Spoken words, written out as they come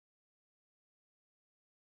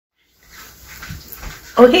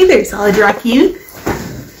Oh, hey there, Solid Rock Youth.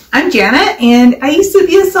 I'm Janna, and I used to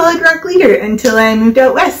be a Solid Rock leader until I moved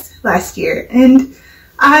out west last year, and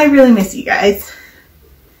I really miss you guys.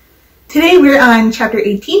 Today we're on chapter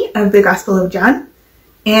 18 of the Gospel of John,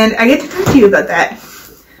 and I get to talk to you about that.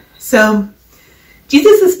 So,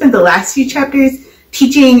 Jesus has spent the last few chapters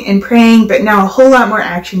teaching and praying, but now a whole lot more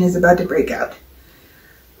action is about to break out.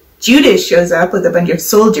 Judas shows up with a bunch of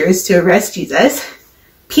soldiers to arrest Jesus.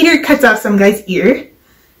 Peter cuts off some guy's ear.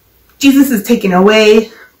 Jesus is taken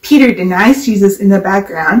away. Peter denies Jesus in the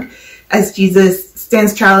background as Jesus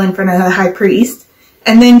stands trial in front of the high priest.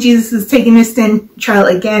 And then Jesus is taken to stand trial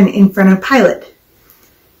again in front of Pilate.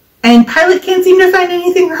 And Pilate can't seem to find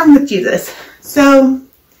anything wrong with Jesus. So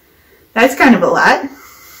that's kind of a lot.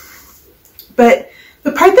 But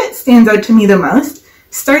the part that stands out to me the most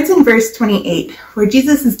starts in verse 28, where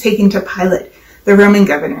Jesus is taken to Pilate, the Roman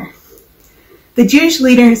governor. The Jewish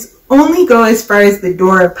leaders only go as far as the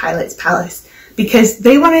door of Pilate's palace because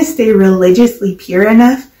they want to stay religiously pure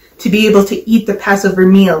enough to be able to eat the Passover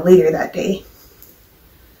meal later that day.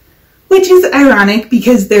 Which is ironic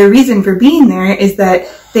because their reason for being there is that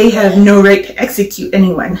they have no right to execute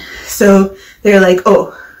anyone. So they're like,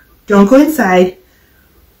 oh, don't go inside.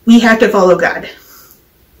 We have to follow God.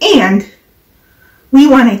 And we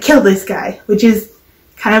want to kill this guy, which is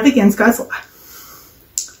kind of against God's law.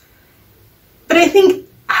 But I think,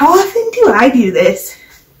 how often do I do this?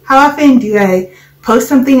 How often do I post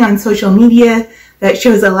something on social media that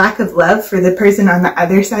shows a lack of love for the person on the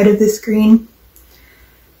other side of the screen?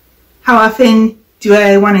 How often do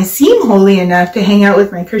I want to seem holy enough to hang out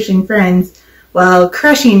with my Christian friends while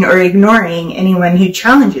crushing or ignoring anyone who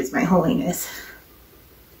challenges my holiness?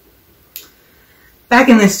 Back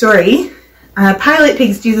in the story, Pilate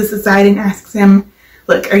takes Jesus aside and asks him,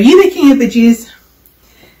 "Look, are you the king of the Jews?"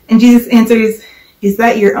 And Jesus answers, "Is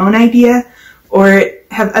that your own idea, or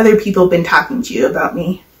have other people been talking to you about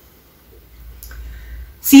me?"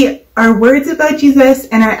 See, our words about Jesus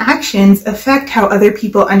and our actions affect how other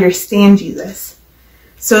people understand Jesus.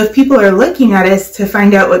 So if people are looking at us to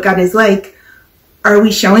find out what God is like, are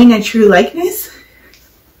we showing a true likeness?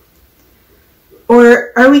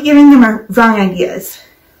 Or are we giving them wrong ideas?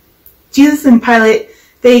 Jesus and Pilate,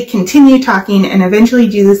 they continue talking, and eventually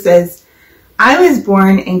Jesus says, "I was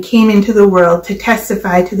born and came into the world to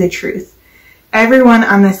testify to the truth. Everyone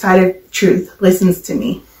on the side of truth listens to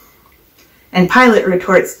me." And Pilate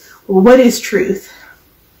retorts, "Well, what is truth?"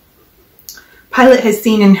 Pilate has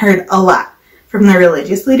seen and heard a lot from the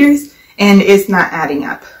religious leaders, and it's not adding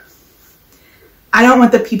up. I don't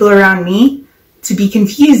want the people around me to be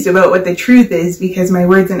confused about what the truth is because my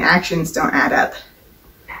words and actions don't add up.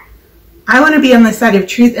 I want to be on the side of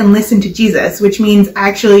truth and listen to Jesus, which means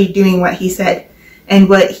actually doing what he said. And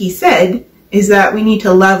what he said is that we need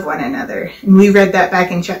to love one another. And we read that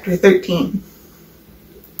back in chapter 13.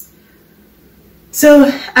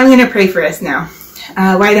 So I'm going to pray for us now.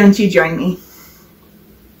 Why don't you join me?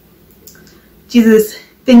 Jesus,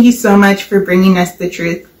 thank you so much for bringing us the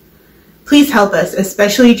truth. Please help us,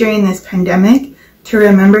 especially during this pandemic, to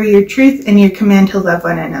remember your truth and your command to love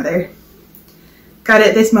one another. God,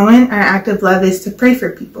 at this moment, our act of love is to pray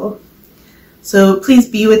for people. So please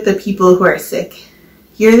be with the people who are sick.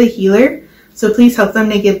 You're the healer, so please help them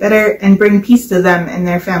to get better and bring peace to them and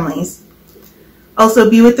their families.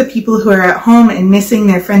 Also be with the people who are at home and missing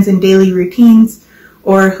their friends and daily routines,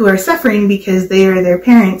 or who are suffering because they or their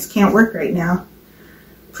parents can't work right now.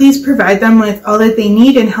 Please provide them with all that they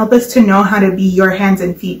need and help us to know how to be your hands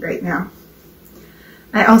and feet right now.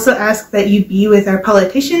 I also ask that you be with our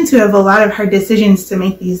politicians who have a lot of hard decisions to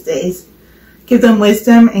make these days. Give them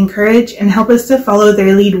wisdom and courage and help us to follow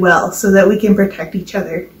their lead well so that we can protect each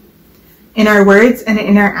other. In our words and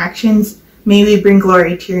in our actions, may we bring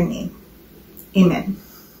glory to your name. Amen.